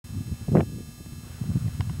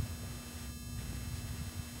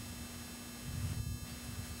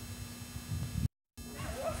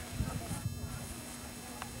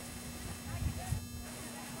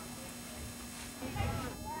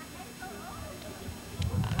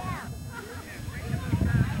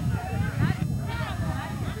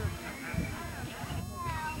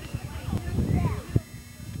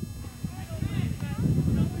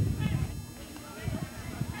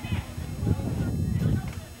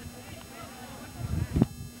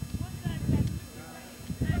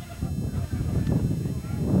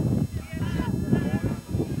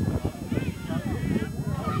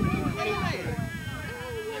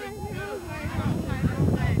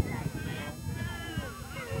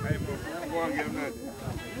go and get him that.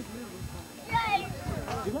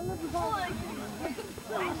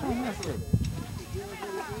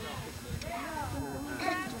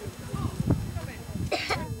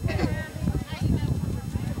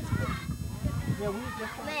 Yeah, we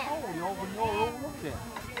just over your room up there.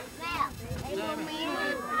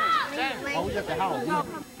 Oh, we at the house.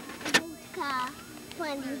 Car,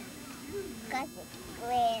 20, got the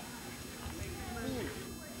red.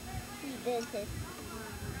 We did this.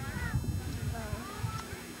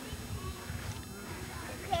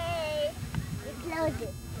 Okay, we close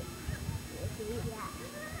it.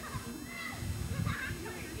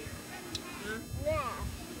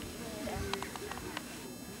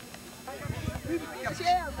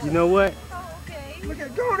 You know what? Look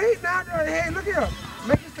at, go and eat now. Hey, look here.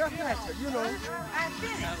 Make yourself natural, you know.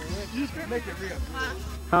 You can make it real.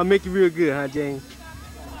 I'll make it real good, huh, James?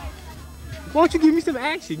 Why don't you give me some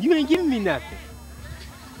action? You ain't giving me nothing.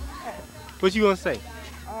 What you gonna say?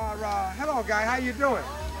 Hello, guy. How you doing?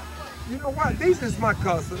 You know what? These is my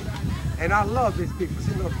cousin, and I love these people.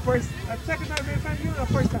 You know, second time being family, you know,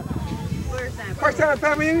 first time. First time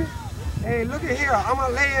family. Hey, look at here. I'm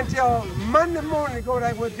gonna lay until Monday morning to go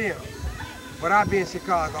there with them. But I'll be in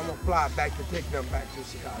Chicago. I'm gonna fly back to take them back to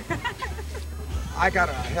Chicago. I got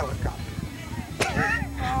a helicopter.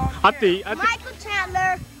 I think Michael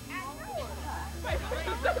Chandler.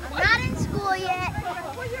 I'm not in school yet.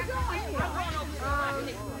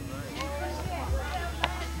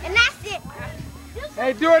 And that's it.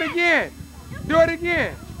 Hey, do it again. Do it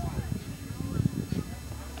again.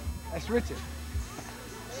 That's Richard.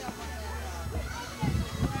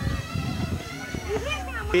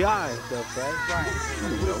 they are and stuff, right? Right.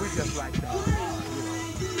 We just like that.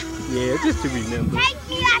 Yeah, just to remember. Take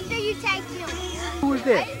me after you take him. Who was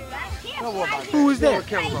that? Don't worry about that. Who was that?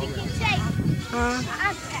 Huh?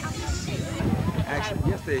 Actually,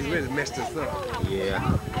 yesterday he really messed us up.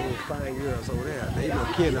 Yeah. Those fine girls over there, they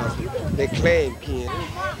don't kin us. They claim kin.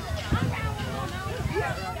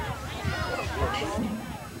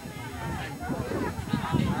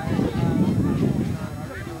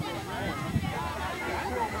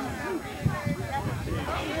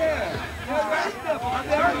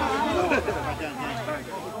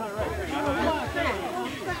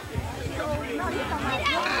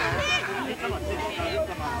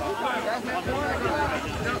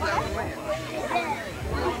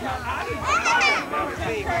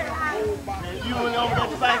 You went over there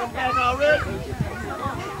to back already?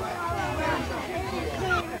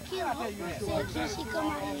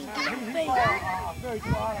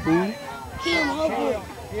 Who? Kim, her boy.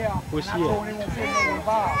 What's she at?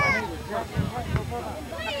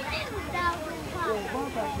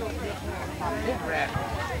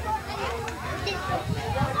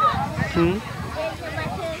 Hmm?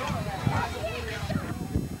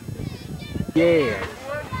 Yeah.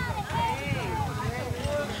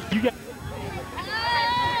 You got.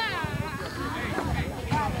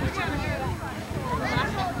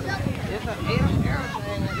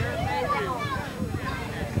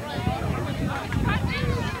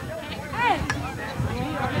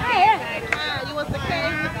 You want the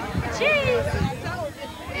cake? Cheese.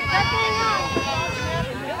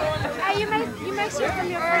 Hey, you make sure some of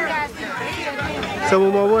your free guys see the tape. Some of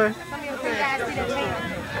my what? Some of your free guys see the tape.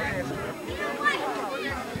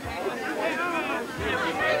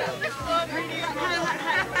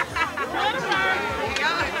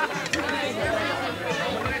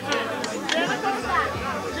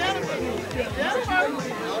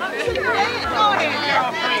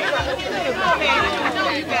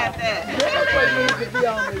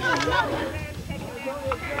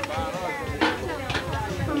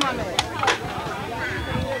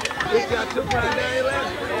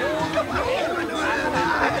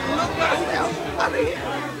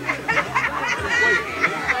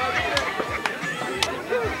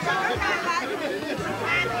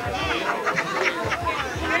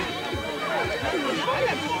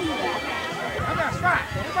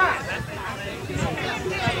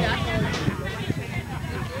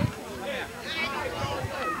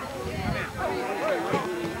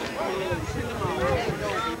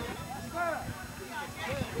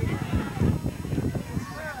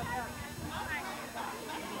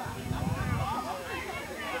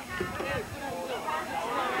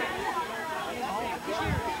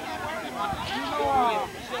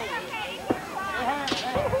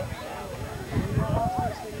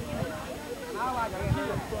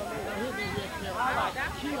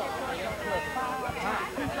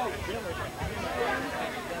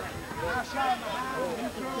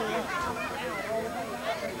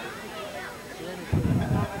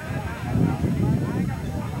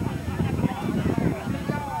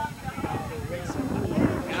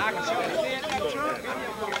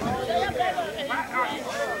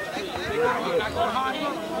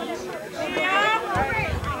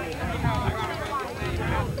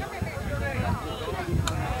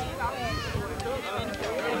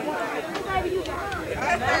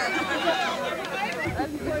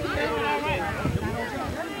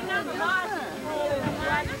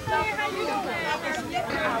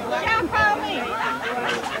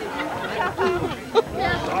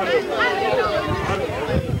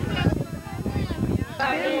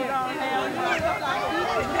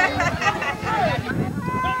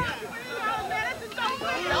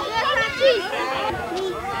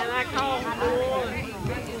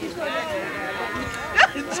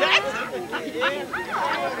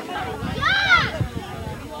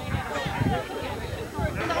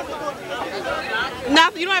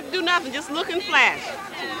 Nothing. You don't have to do nothing. Just look and flash.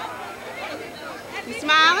 You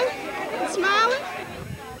smiling? You smiling?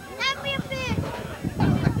 Let me a bit.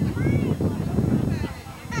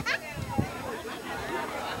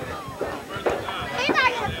 He's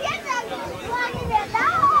not gonna get that. Walking that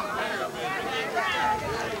dog.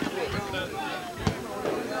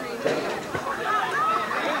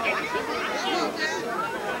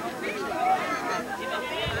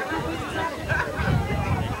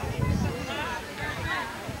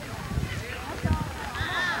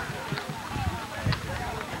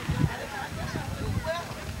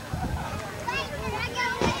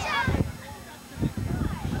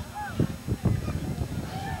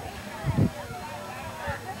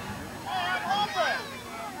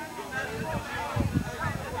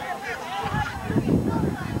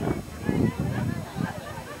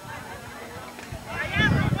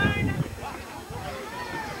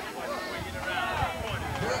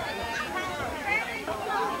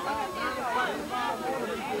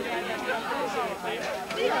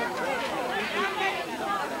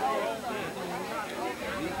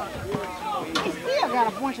 Got a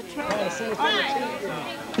bunch of trash.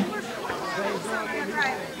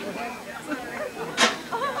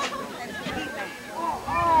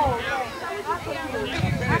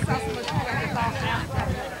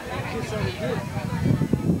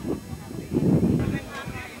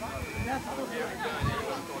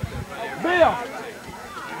 Bill!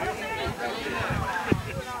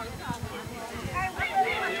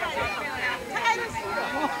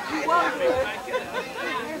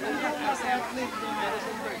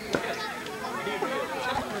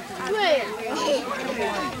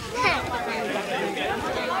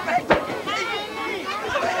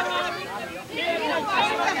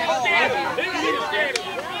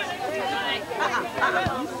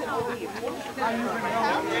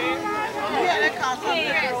 Yeah, that costs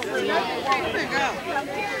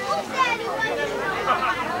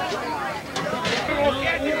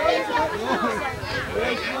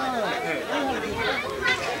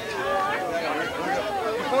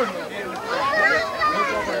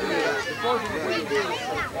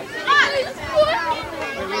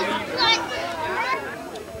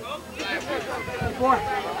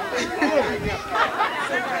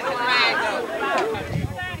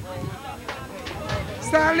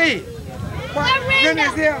Sally, what?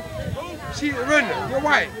 Renna's here. She's Renna, your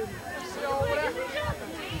wife.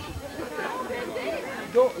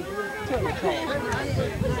 Tell her,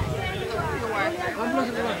 I'm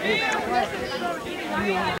looking at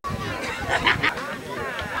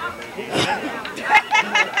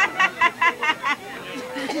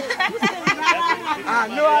I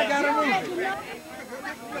know I got a movie.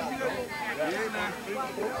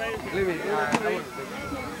 Let me,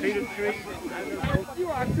 you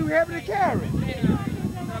are too heavy to carry.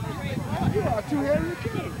 You are too heavy to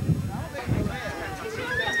carry.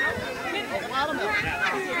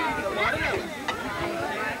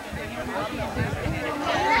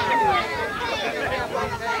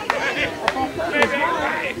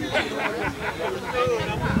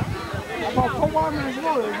 About 4 minutes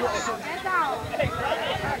more. That's all.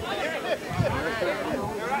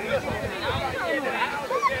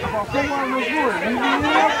 About 4 minutes more.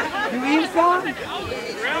 You eat some?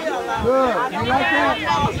 Good. You like that?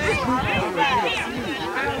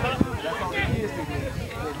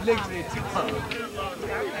 Legs are too hard.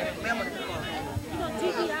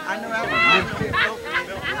 I know I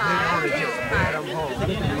was just bad. I'm home.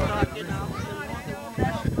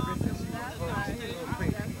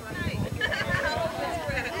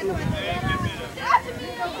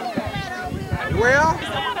 Well,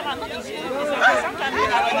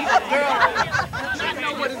 I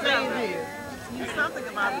know what his name is. He's something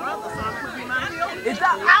about brother, so I'm putting my heel. Is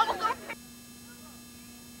that alcohol?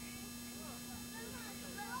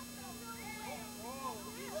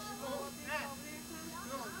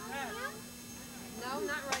 No,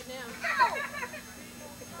 not right now.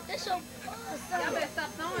 That's so fun. Y'all better stop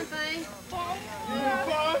throwing things.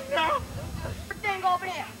 Thing over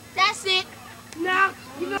there. That's it. No.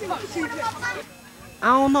 I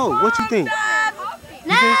don't know. What you think?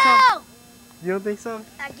 No. You don't think so?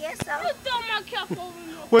 I guess so.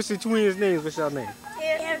 What's the twins' names? What's your name?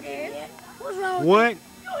 What's wrong? What?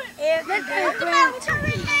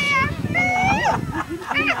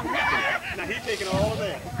 Now he's taking all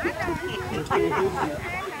that.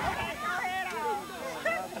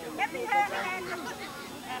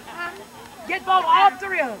 Get both, all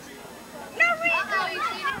three of us.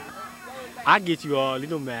 I get you all. It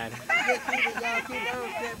don't matter.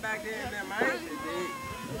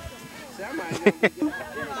 I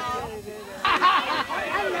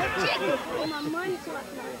love chicken for my money, so I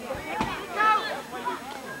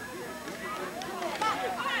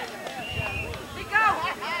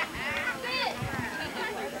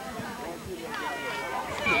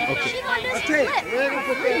Okay. She gonna do Let's some take flip. it. We're gonna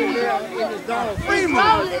put that in there in the dog. Freeman.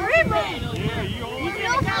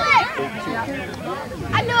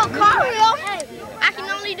 I do a cartwheel. I can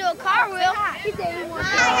only do a cartwheel. He said he wants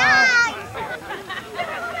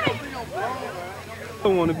I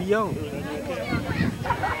don't want to be on.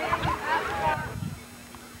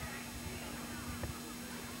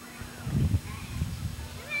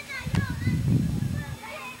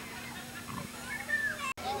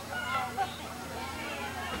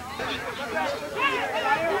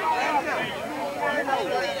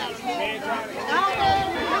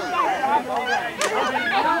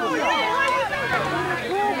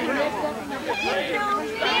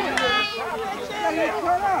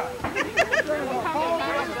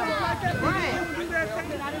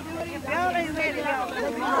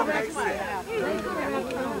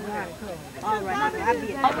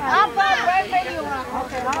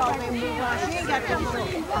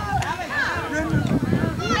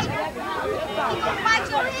 Bite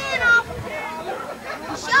your hand off.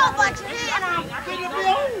 Show bite your hand off.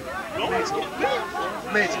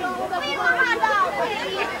 Mitch. We want hot dogs,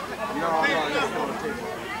 please. No, that's not a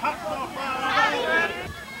ticket.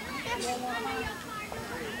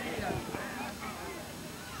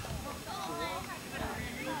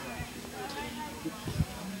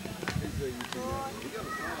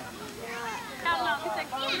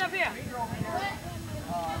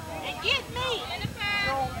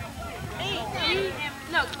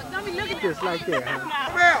 Just like that,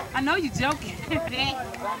 huh? Well, I know you're joking.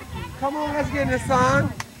 come on, let's get in this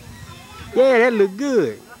song. Yeah, that look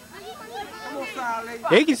good. Come on, Sally.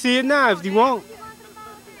 They can see it now if you want.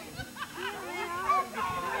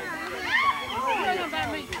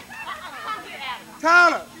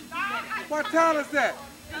 Tyler. What Tyler's that?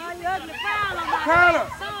 Tyler.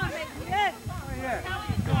 Yeah.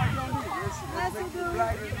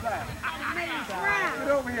 Black is black.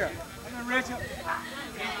 Get over here. And then Richard.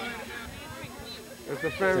 It's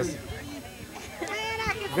a family.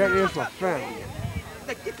 That is a family.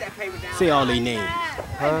 Get that paper down. Say all their names.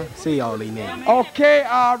 Huh? Say all their names. Okay,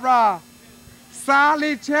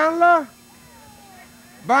 Sally Chandler,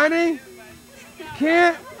 Bunny,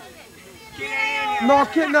 Kent. No,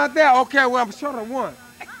 Kent not there. Okay, well, I'm short of one.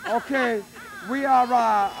 Okay, we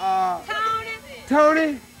are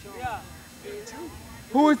Tony.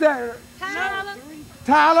 Who is that?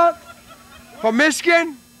 Tyler from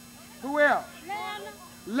Michigan. Who else?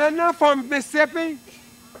 Linda from Mississippi.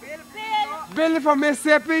 Billy from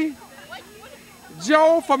Mississippi.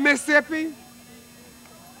 Joe from Mississippi.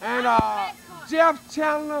 And Jeff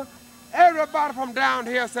Chandler. Everybody from down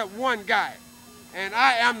here except one guy. And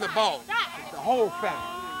I am the boss. The whole family.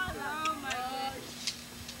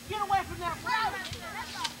 Get away from that road.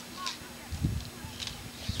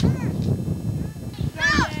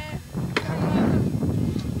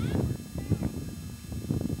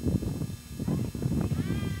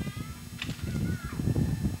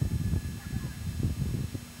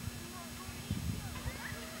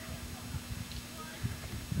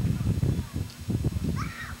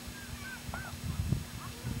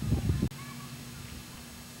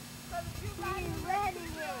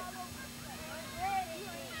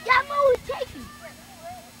 Y'all know who's taking.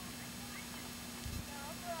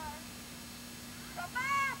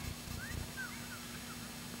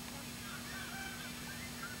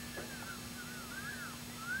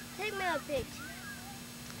 Take me a picture.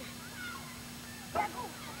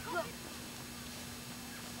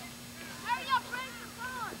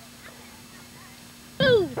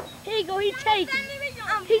 Ooh, here you go, he taking.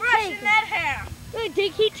 I'm He brushing taking. that hair. Look,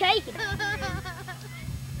 Dick, he taking.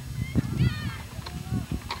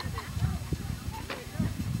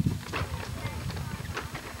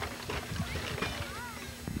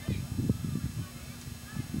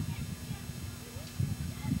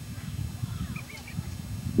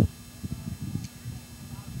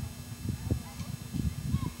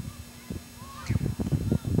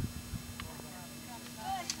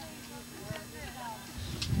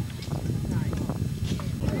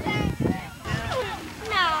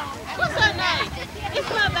 What's her name?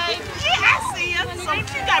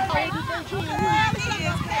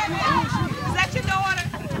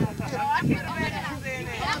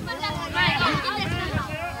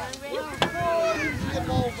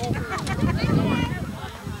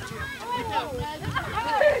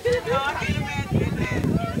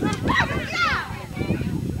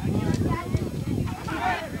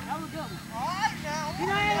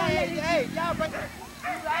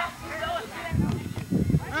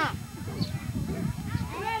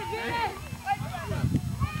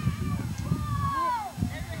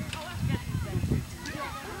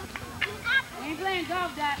 hands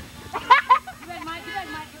off that. You better, Mike. You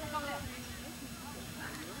better, Mike. Get back over there.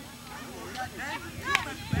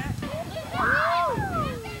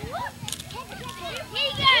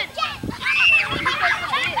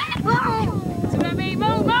 See what I mean?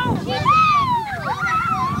 Move, move.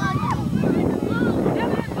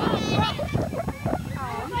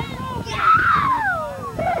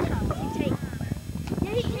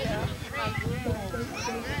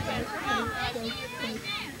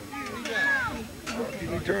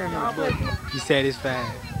 You satisfied?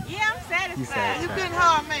 Yeah, I'm satisfied. You satisfied. You couldn't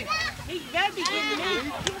harm me. He better be getting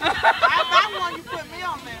me. I want you to put me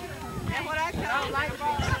on there. That's what I tell them.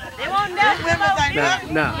 They won't never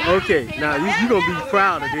Okay. Now you gonna be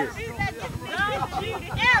proud of this. Don't you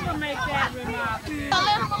ever make that remark.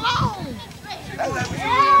 Let him alone.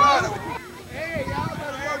 Hey, y'all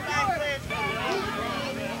better work that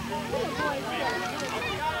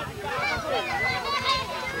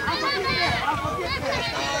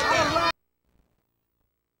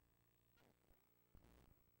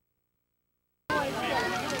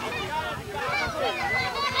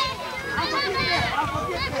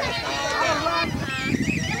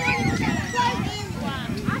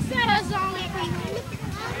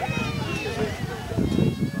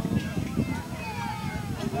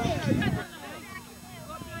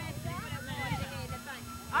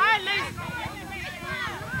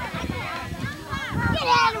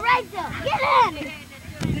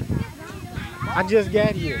I just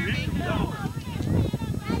got here.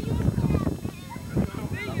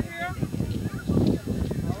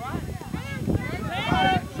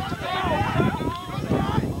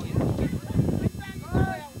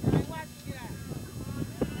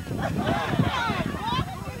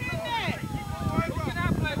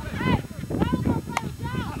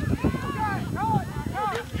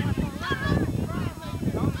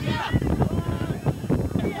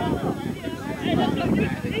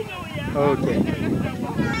 Okay. You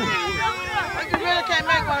really can't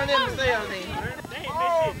make one of them sell then.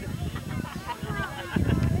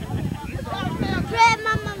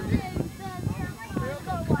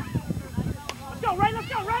 Let's go, right? Let's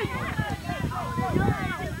go, right?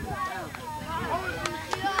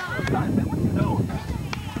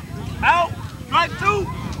 Out. Strike two.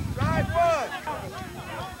 Drive one.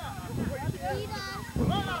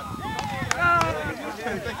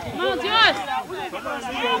 Come on, Josh.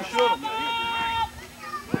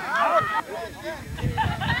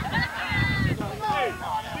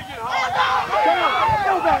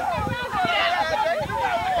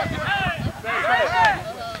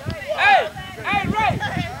 Hey, Ray.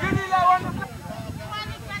 Give me that one.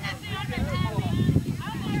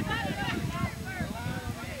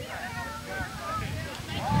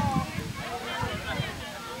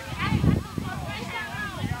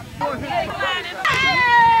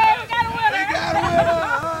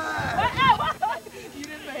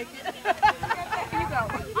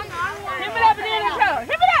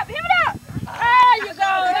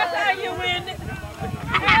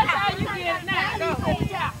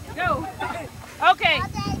 Okay,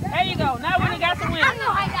 there you go. Now we got some winners.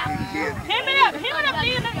 Him it up,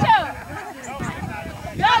 leave him too.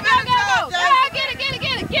 Go. Go, get it.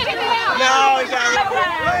 Get it. No, he got it.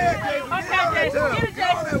 Okay, Jason.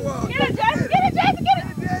 Get it, Jason. Get it.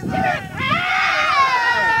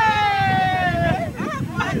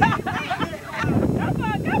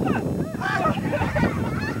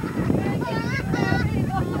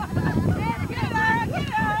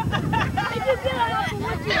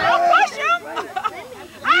 Don't push him.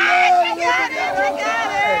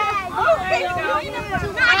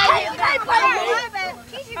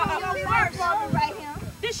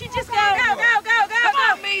 Did she just go? Go. Come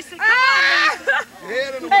on, Mason.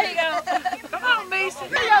 There you go. Come on, Mason.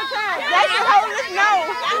 Your time. Jason, hold his nose.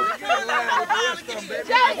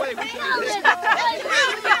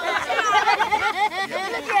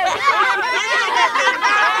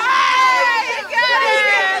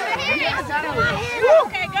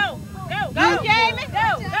 Okay, go. Go, Jamie. Go,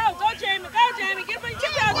 Jamie. Get it.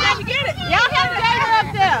 Jamie, get it. Y'all have Jamie up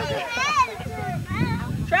there.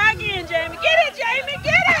 Try again, Jamie. Get it, Jamie.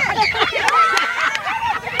 Get it.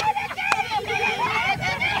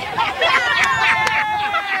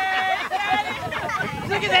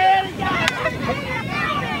 Look at that.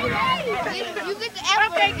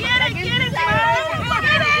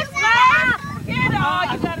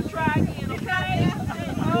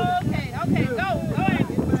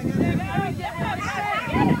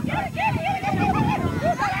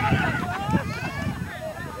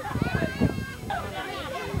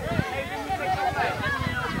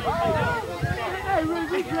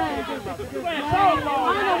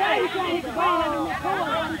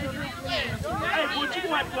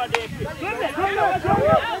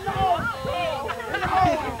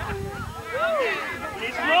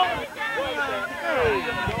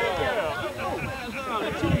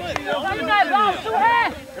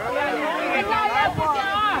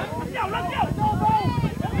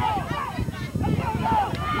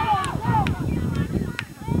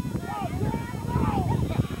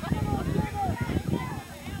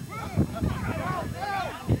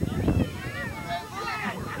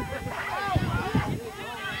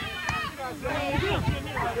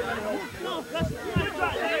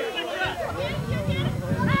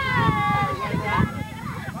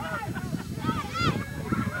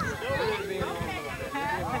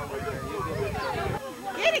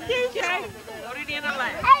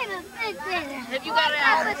 If you got it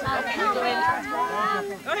out, okay, go ahead.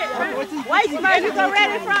 Go ahead. Wait, somebody, you go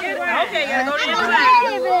right in front of me. Okay, yeah, go to the end of the line.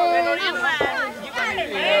 Go to the end of the line. You gotta go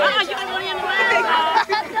to the end of the line.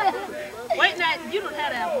 Wait, now, you don't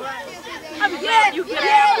have that one. I'm glad you get it.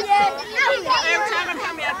 Every time I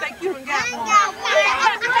come here, I think you done got one.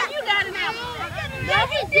 You got it now.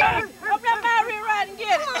 Hope that Mary right and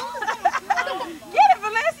get it. Get it,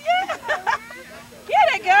 Valencia. Get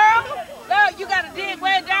it, girl. No, you got to dig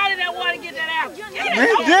way down in that water and get that out. Get it. Get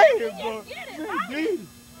it. Get it. Get it, girl. Get it.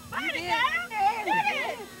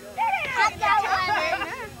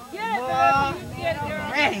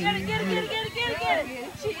 Get it.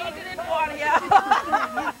 She eating it in the water, y'all.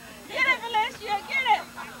 Get it, Valencia. Get it.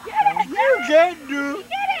 Get it. You can't do.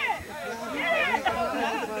 Get it.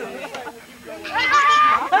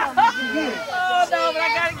 Oh, no, but I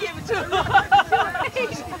got to give it to her.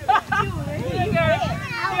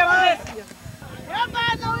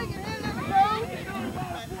 Everybody know he can do this, bro.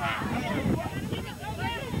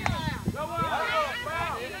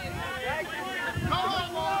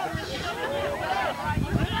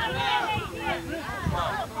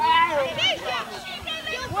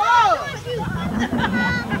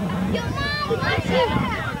 Your mom wants you.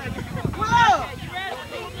 Whoa!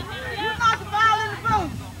 You knocked the ball in the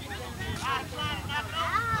booth.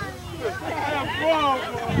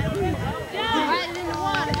 Right in the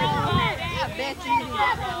water. I bet you do.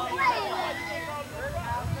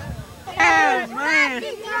 Oh, man.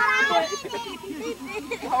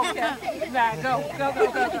 Okay. Now, go.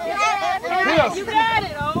 You got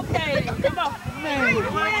it. Okay. Come on.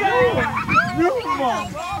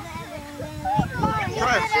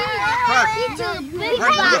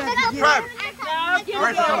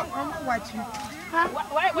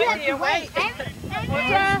 Wait.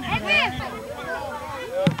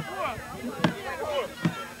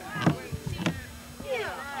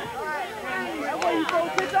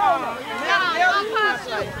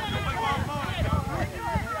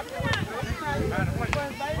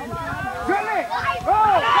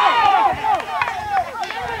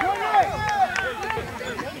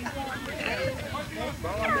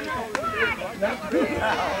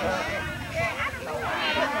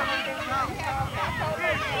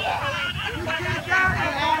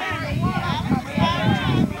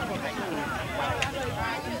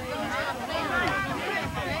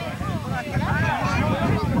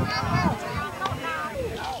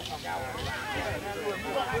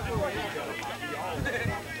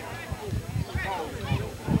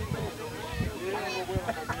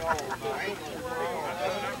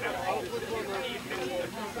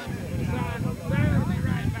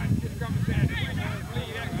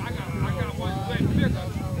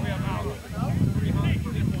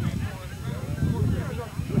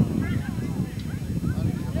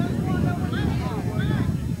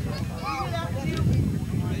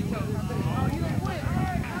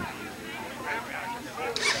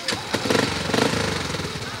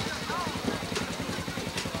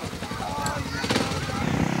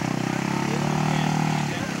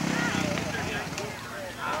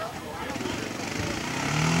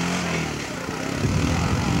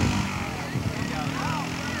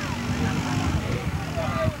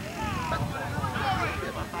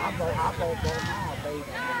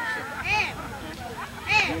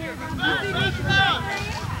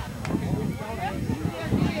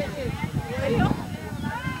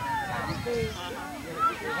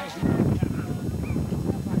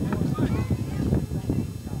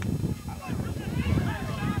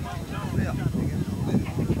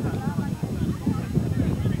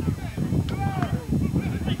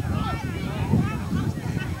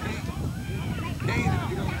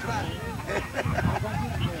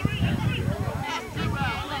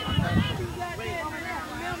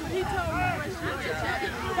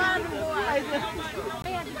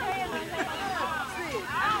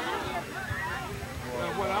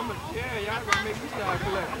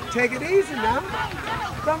 Take it easy now.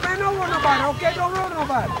 Don't man no want nobody, okay? Don't run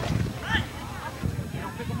nobody.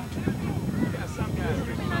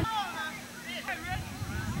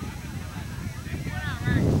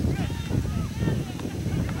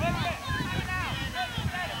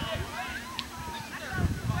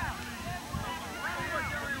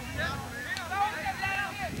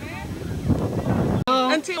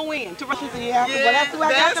 Until when? To rush yeah, well, that's who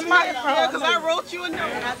I got the money from. Yeah, because I wrote you a note.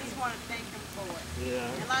 And I just want to thank him for it. Yeah.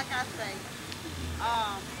 And like I say, it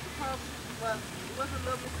was a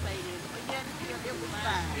little misstated, but yet it was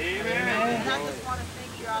fine. Amen. And I just want to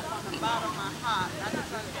thank you all from the bottom of my heart. I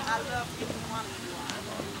love each one of you all.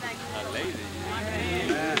 Thank you. A lady.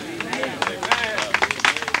 Amen.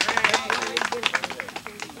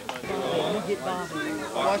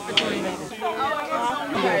 Watch the green.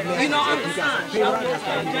 You know I'm the son.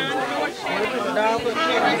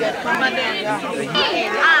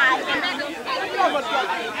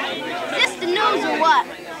 This the news or what?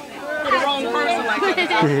 The wrong person like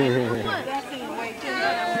that.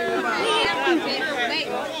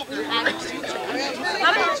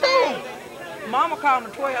 Mama called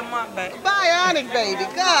him a 12-month baby. Bionic baby.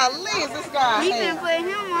 Golly, is this guy? He been putting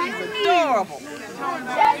him on the knee. Adorable. On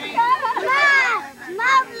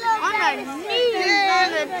the news, on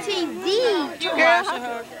the TV.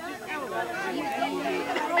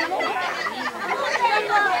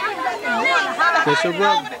 That's your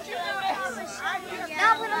brother.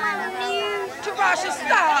 Y'all put him on the news. Tarasha,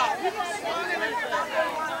 stop.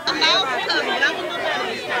 I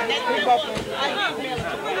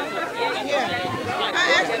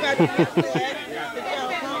asked about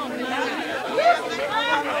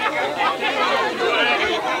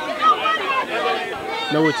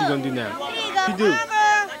Know what you gonna do now? What you do?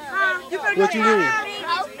 What you do?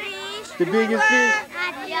 The biggest fish?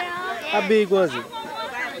 How big was it?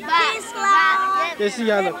 Let's see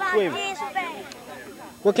how look. Wait a minute.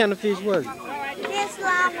 What kind of fish was it?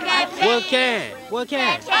 What kind? What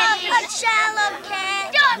kind? A shallow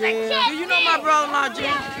cat. Yeah. Do you know my brother-in-law,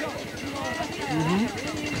 Jim?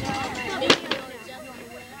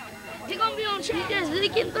 He's gonna be on check just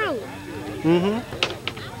leaking through.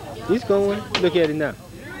 He's going. Look at it now.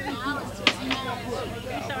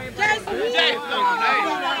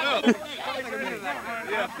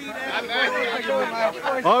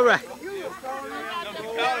 All right.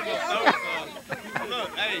 Look,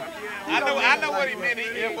 hey, I know what he meant.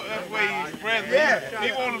 He's present. Yeah.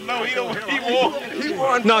 He want to know. He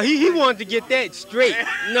want. No, he wanted to get that straight.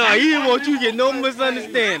 No, he didn't want you to get no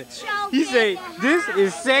misunderstanding. He said, this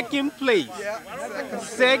is second place.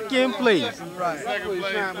 Second place. Right.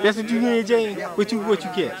 That's what you mean, Jane? What you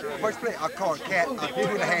catch? First place, I caught a cat,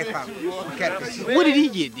 2.5 pounds. Catfish. What did he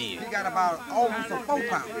get then? He got about almost a 4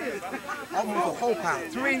 pound. Almost a 4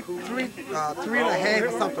 pound. 3.5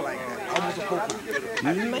 or something like that. Almost a 4 pound.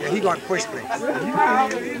 Yeah, he got first place.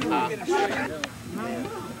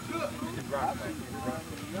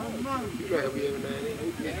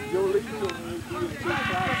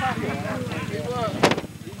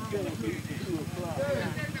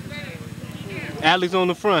 Alex on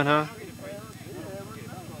the front, huh?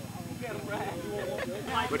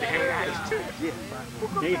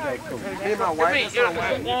 Hey, my wife.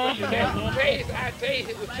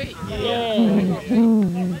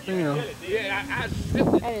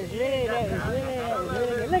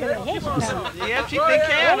 Yep, she take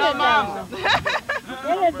care of her mama.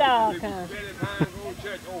 Let the dog come.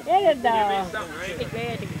 Let the dog. I'm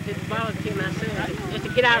glad to volunteer myself, just to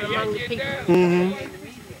get out among the people.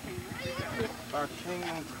 Thy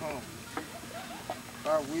kingdom come.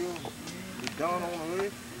 Thy will be done on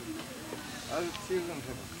earth as it is in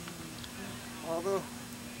heaven. Father,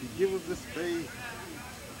 you give us this day.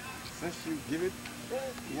 Since you give it,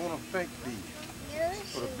 we want to thank thee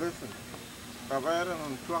for the blessing of adding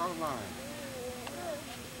unto our lives.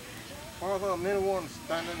 Father, many ones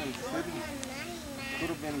standing and sitting could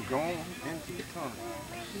have been gone into eternity.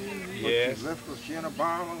 Yes. But you left us here in a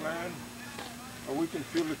barren land, or we can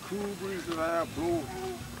feel the cool breeze of the air blow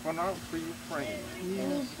from out for your frame.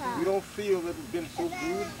 We don't feel that it's been so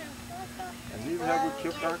good, and neither have we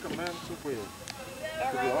kept our commands so well.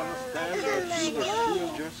 So we understand that you are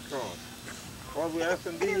still just God. Lord, we ask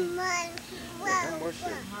in thee for have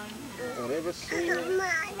mercy on every soul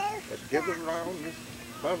that gathers around this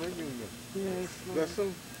family union. Bless them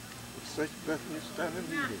with such blessing you stand in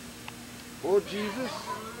need of. Lord Jesus,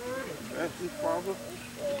 ask thee, Father,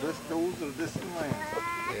 bless those of this land.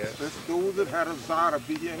 Yes. Bless those that had a desire to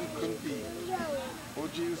be here and couldn't be.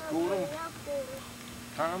 Lord Jesus, go to them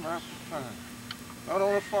time after time. Not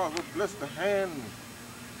only, Father, bless the hand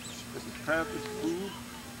that prepared this food.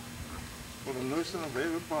 for the nursing of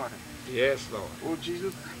everybody. Yes, Lord. Oh,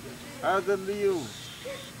 Jesus, as they live,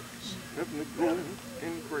 help them to grow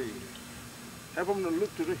in grace. Help them to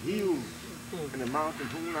look to the hills and the mountain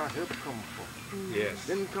whom our help come from. Yes.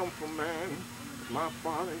 Didn't come from man, my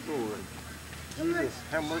Father in glory. Jesus,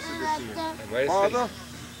 have mercy this year. Father,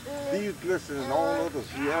 these blessings and all others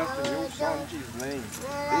we ask in your Son Jesus' name.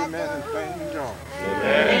 Amen and thank you, God.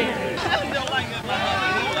 Amen.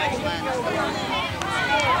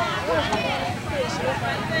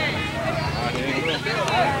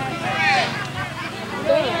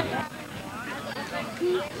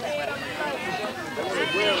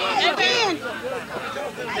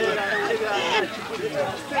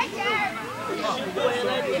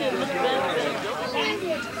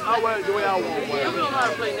 I'll wear it the way I want to wear it. You don't know how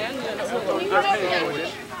to play that.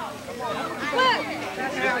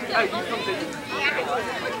 Hey, you come take it.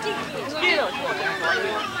 Get up.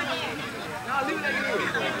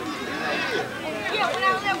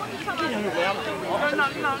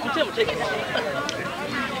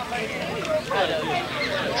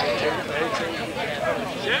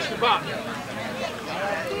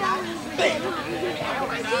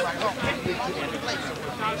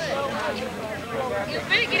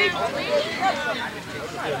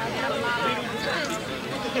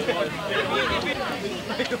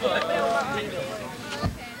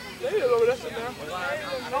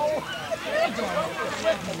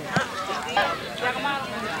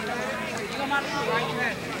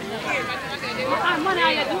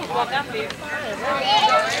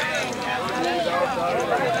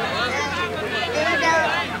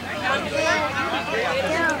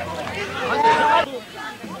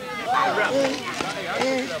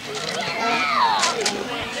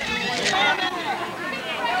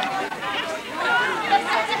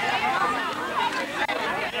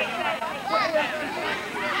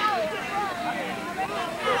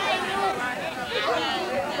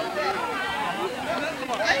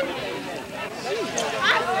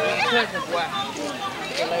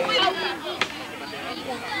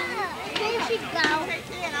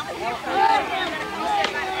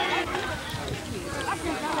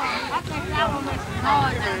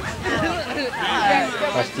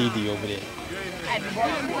 Watch TD over there.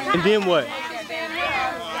 And then what?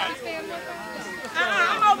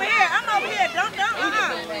 I'm over here. Don't.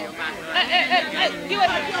 Hey, give it.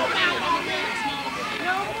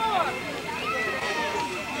 No more.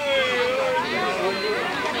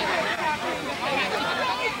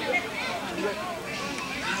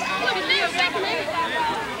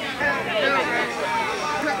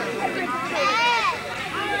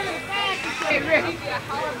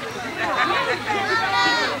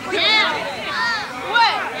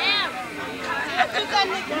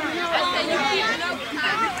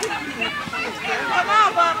 Come on,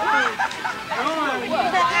 Bubba. Well,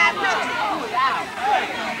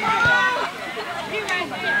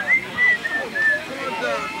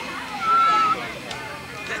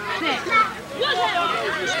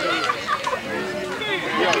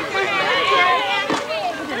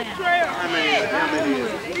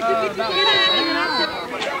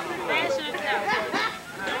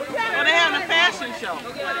 they're having a fashion show.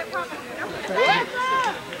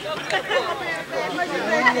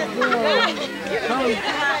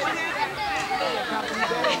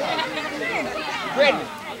 Brittany,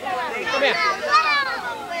 come here.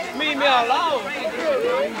 Leave me alone.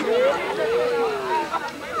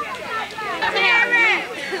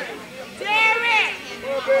 Terry!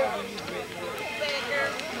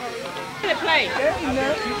 Play.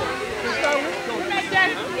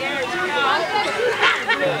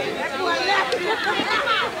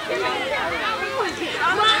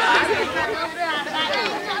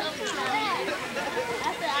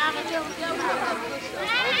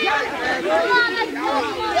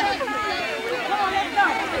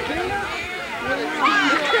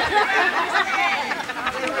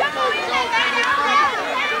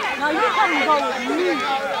 Now you come and go with me.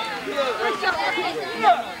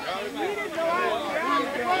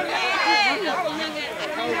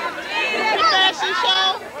 Fashion show?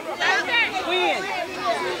 When?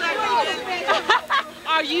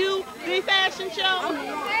 Are you the fashion show?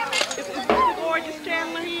 Is gorgeous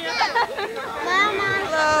Chandler here?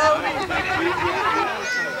 Hello.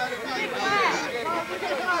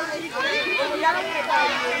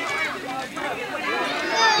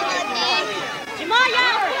 Jamal,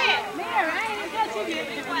 y'all quit. Mary, I ain't got you here.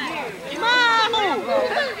 Jamal, who?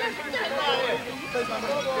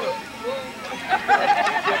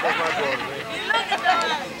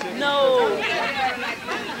 No.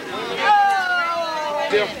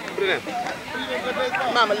 Put it in.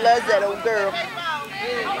 Mama loves that old girl. I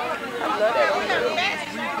love that old girl.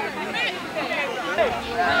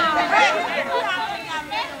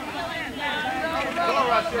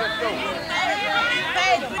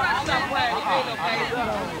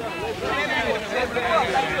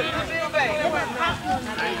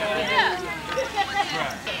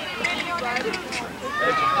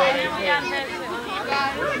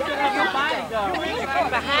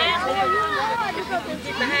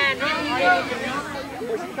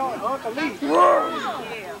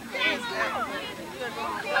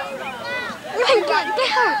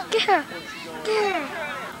 Get her.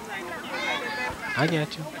 I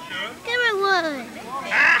got you. Give me one.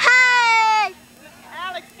 Hey!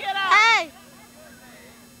 Alex, get up. Hey!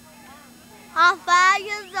 I'm 5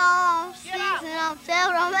 years old, I'm 6, and I'm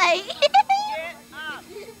 7, I'm 8.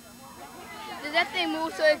 Does that thing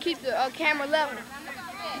move so it keeps the camera level?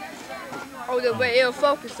 Or the way it'll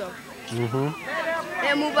focus so? Mm-hmm.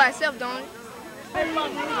 It'll move by itself, don't it?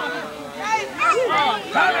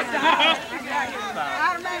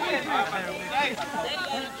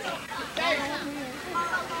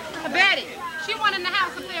 Betty, she went in the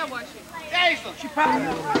house up there, was she? She probably.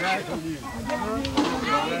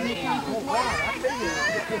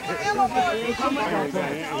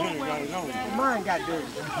 Mine got dirty.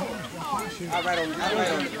 I write on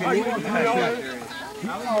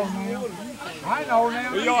I know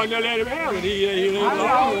now. Well, y'all never let him have it. He let him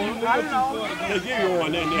have one. They give you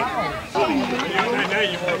one in there. Now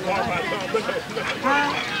you want to talk about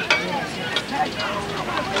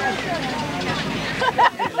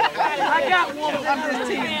I got one. I'm just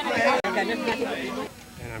teasing.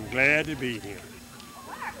 And I'm glad to be here.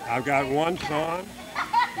 I've got one son,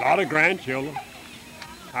 a lot of grandchildren.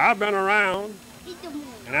 I've been around,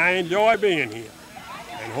 and I enjoy being here.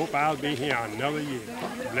 And hope I'll be here another year.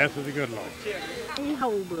 Blessed the good Lord. In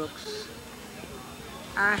Holbrooks,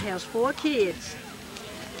 I have 4 kids,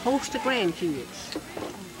 host of grandkids.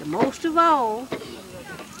 The most of all,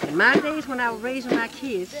 in my days when I was raising my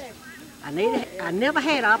kids, I never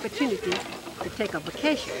had an opportunity to take a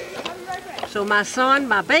vacation. So my son,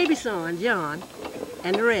 my baby son, John,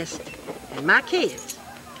 and the rest, and my kids,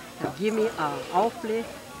 have given me an awfully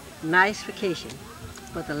nice vacation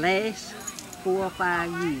for the last 4 or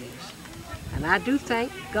 5 years. And I do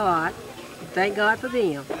thank God for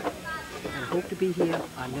them, and hope to be here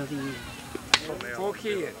another year. 4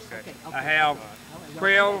 kids. I have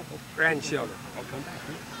 12 grandchildren.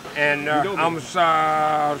 And I'm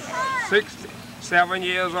 6, 7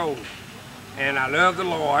 years old. And I love the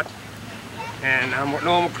Lord, and I'm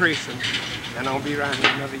a Christian, and I'll be around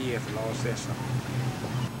here another year if the Lord says so.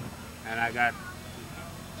 And I got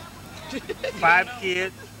 5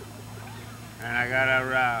 kids. And I got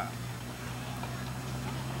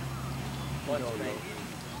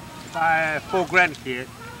a 4 grandkids,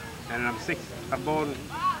 and I'm born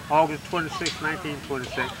August 26,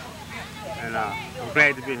 1926, and I'm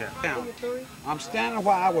glad to be here. I'm standing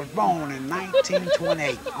where I was born in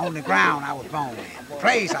 1928, on the ground I was born in, the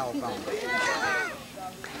place I was born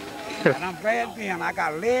in. And I'm glad to be here. I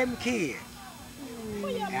got 11 kids,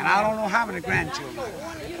 and I don't know how many grandchildren I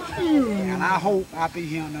got. And I hope I'll be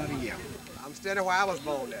here another year. I'm standing where I was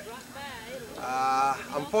born at.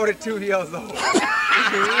 I'm 42 years old.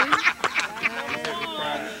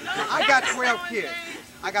 I got 12 kids.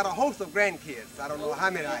 I got a host of grandkids. I don't know how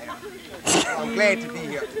many I have. So I'm glad to be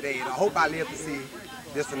here today, and I hope I live to see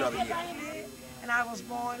this another year. And I was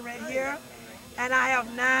born right here, and I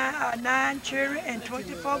have 9 children and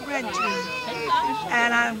 24 grandchildren.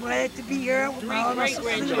 And I'm glad to be here with all my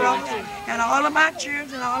sisters and brothers, and all of my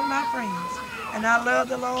children and all of my friends. And I love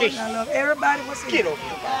the Lord, and I love everybody what's here. Hope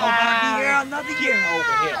I'll be here another year.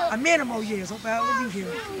 Many more years. Hope I will be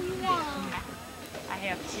here. I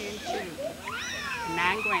have 10 children,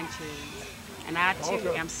 9 grandchildren, and I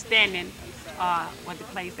too am standing with the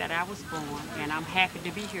place that I was born, and I'm happy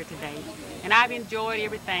to be here today. And I've enjoyed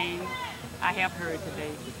everything I have heard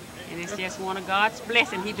today. And it's just one of God's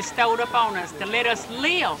blessings He bestowed upon us to let us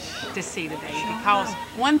live to see today. Because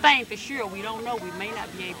one thing for sure, we don't know, we may not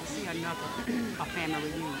be able to see another family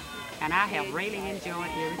reunion. And I have really enjoyed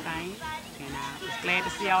everything. And I was glad to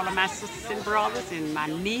see all of my sisters and brothers and my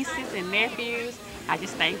nieces and nephews. I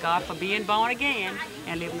just thank God for being born again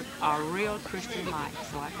and living a real Christian life.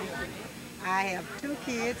 So I thank you. I have 2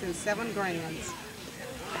 kids and 7 grands.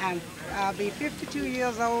 And I'll be 52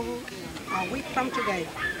 years old a week from today.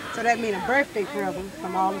 So that means a birthday present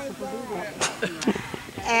from all the sisters and brothers.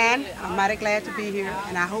 And I'm mighty glad to be here,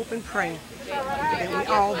 and I hope and pray that we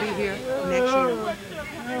all be here next year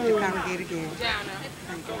to congregate again.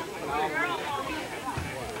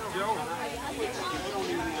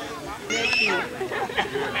 Thank you.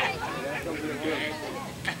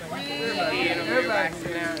 Everybody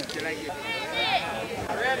sit down until I get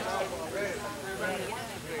You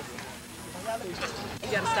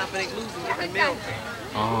gotta stop it losing different milk.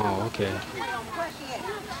 Oh, okay. You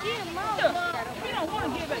don't want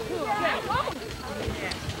to give it to her.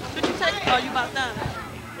 Could you take? Oh, you about done?